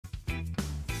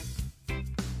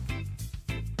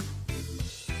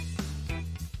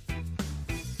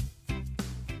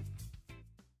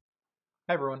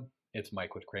Hi everyone, it's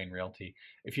Mike with Crane Realty.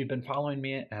 If you've been following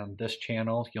me on this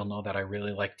channel, you'll know that I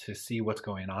really like to see what's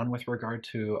going on with regard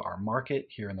to our market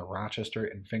here in the Rochester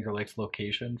and Finger Lakes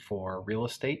location for real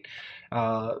estate.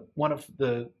 One of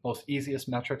the most easiest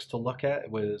metrics to look at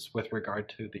was with regard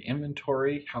to the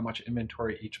inventory, how much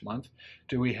inventory each month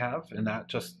do we have, and that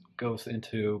just goes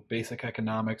into basic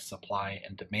economics, supply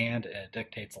and demand, and it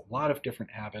dictates a lot of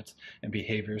different habits and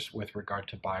behaviors with regard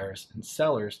to buyers and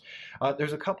sellers.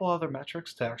 There's a couple other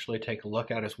metrics to actually take a look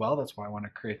at as well. That's why I want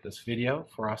to create this video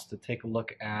for us to take a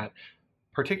look at,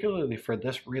 particularly for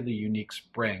this really unique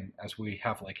spring, as we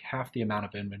have like half the amount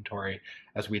of inventory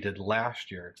as we did last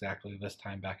year, exactly this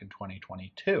time back in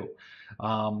 2022.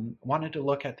 Wanted to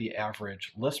look at the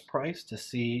average list price to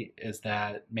see, is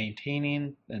that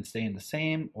maintaining and staying the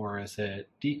same, or is it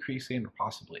decreasing or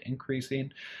possibly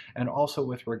increasing? And also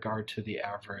with regard to the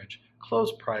average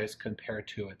close price compared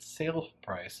to its sale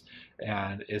price,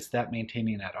 and is that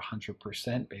maintaining at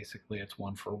 100%? Basically it's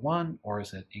one for one, or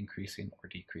is it increasing or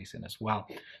decreasing as well?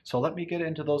 So let me get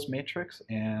into those matrix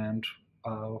and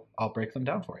I'll break them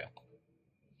down for you.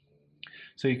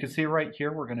 So you can see right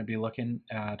here we're going to be looking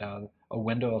at a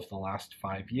window of the last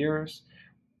 5 years.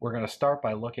 We're going to start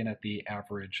by looking at the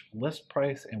average list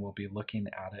price, and we'll be looking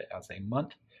at it as a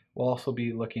month. We'll also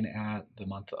be looking at the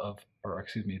month of, or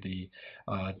excuse me, the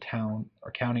town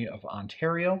or county of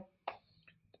Ontario,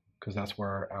 because that's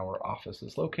where our office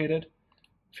is located.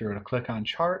 If you were to click on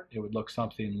chart, it would look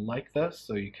something like this.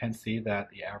 So you can see that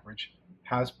the average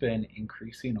has been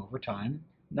increasing over time.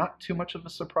 Not too much of a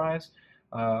surprise.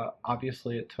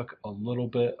 Obviously it took a little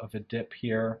bit of a dip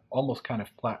here, almost kind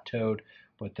of plateaued,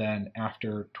 but then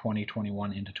after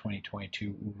 2021 into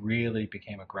 2022 really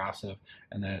became aggressive,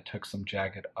 and then it took some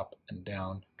jagged up and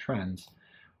down trends.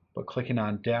 But clicking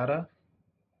on data,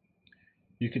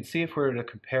 you can see if we were to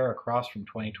compare across from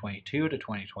 2022 to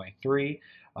 2023,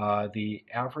 the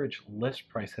average list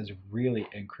price has really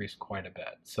increased quite a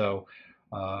bit. So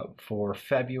for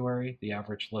February, the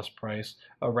average list price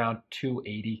around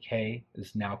 280K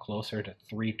is now closer to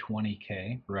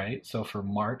 320K, right? So for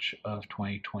March of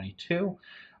 2022,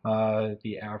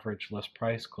 the average list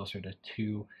price closer to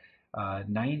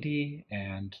 290,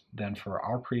 and then for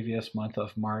our previous month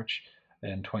of March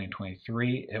in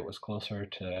 2023, it was closer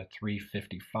to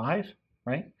 355,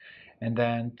 right? And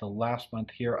then the last month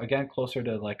here, again, closer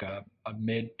to like a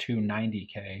mid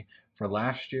 290K for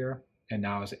last year, and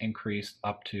now has increased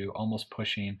up to almost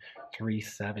pushing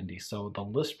 370. So the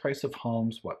list price of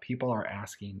homes, what people are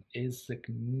asking, is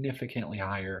significantly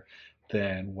higher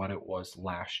than what it was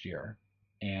last year.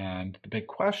 And the big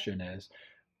question is,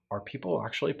 are people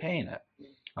actually paying it?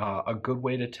 A good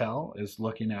way to tell is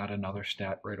looking at another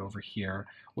stat right over here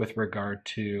with regard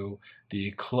to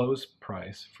the close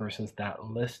price versus that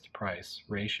list price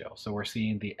ratio. So we're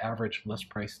seeing the average list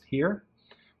price here.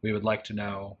 We would like to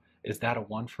know, is that a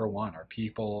one for one? Are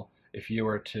people, if you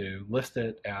were to list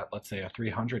it at, let's say, a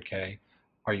 300K,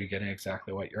 are you getting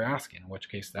exactly what you're asking? In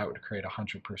which case that would create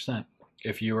 100%.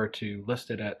 If you were to list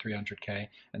it at 300K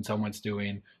and someone's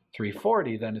doing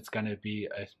 340, then it's going to be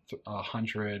a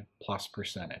 100+%,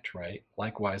 right?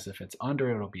 Likewise, if it's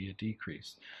under, it'll be a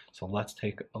decrease. So let's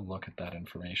take a look at that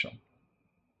information.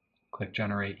 Click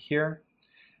generate here,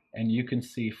 and you can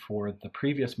see for the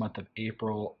previous month of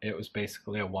April, it was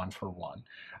basically a one for one.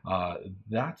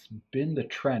 That's been the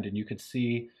trend, and you could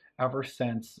see ever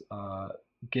since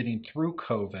getting through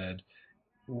COVID,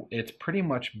 it's pretty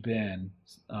much been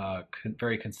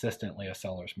very consistently a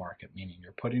seller's market, meaning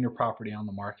you're putting your property on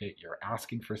the market, you're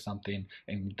asking for something,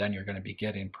 and then you're going to be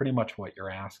getting pretty much what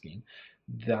you're asking.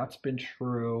 That's been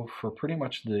true for pretty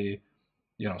much the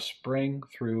spring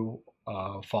through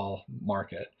fall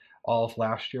market. All of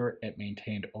last year, it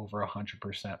maintained over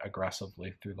 100%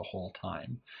 aggressively through the whole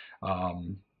time.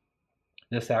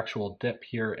 This actual dip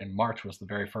here in March was the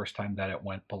very first time that it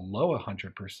went below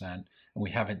 100%, and we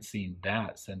haven't seen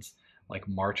that since like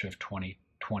March of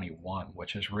 2021,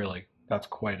 which is really, that's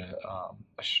quite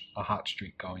a hot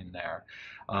streak going there.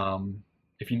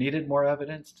 If you needed more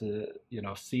evidence to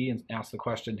see and ask the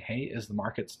question, hey, is the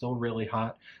market still really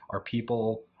hot? Are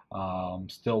people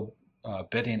still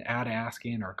bidding at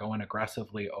asking or going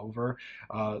aggressively over?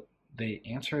 The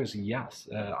answer is yes.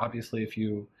 Obviously, if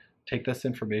you take this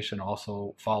information,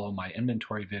 also follow my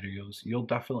inventory videos, you'll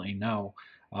definitely know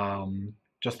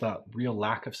just that real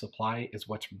lack of supply is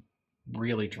what's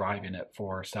really driving it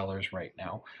for sellers right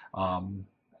now.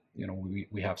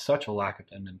 We have such a lack of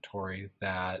inventory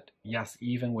that, yes,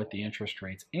 even with the interest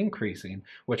rates increasing,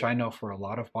 which I know for a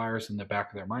lot of buyers in the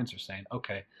back of their minds are saying,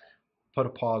 okay, put a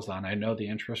pause on. I know the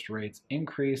interest rates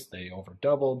increased, they over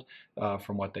doubled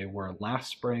from what they were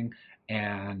last spring,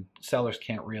 and sellers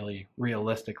can't really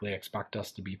realistically expect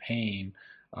us to be paying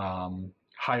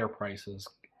higher prices.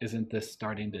 Isn't this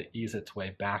starting to ease its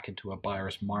way back into a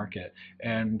buyer's market?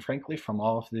 And frankly, from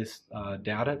all of this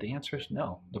data, the answer is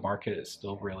no. The market is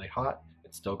still really hot.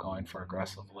 It's still going for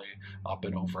aggressively up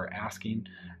and over asking,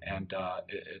 and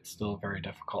it's still a very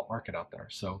difficult market out there.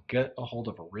 So get a hold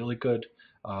of a really good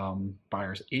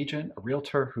buyer's agent, a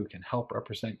realtor who can help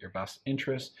represent your best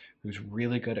interests, who's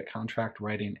really good at contract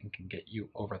writing and can get you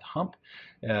over the hump.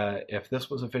 If this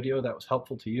was a video that was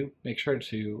helpful to you, make sure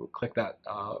to click that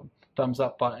thumbs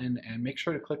up button and make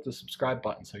sure to click the subscribe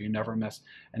button so you never miss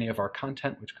any of our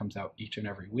content, which comes out each and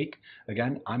every week.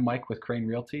 Again, I'm Mike with Crane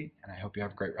Realty, and I hope you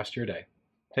have a great rest of your day.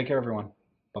 Take care, everyone.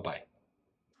 Bye-bye.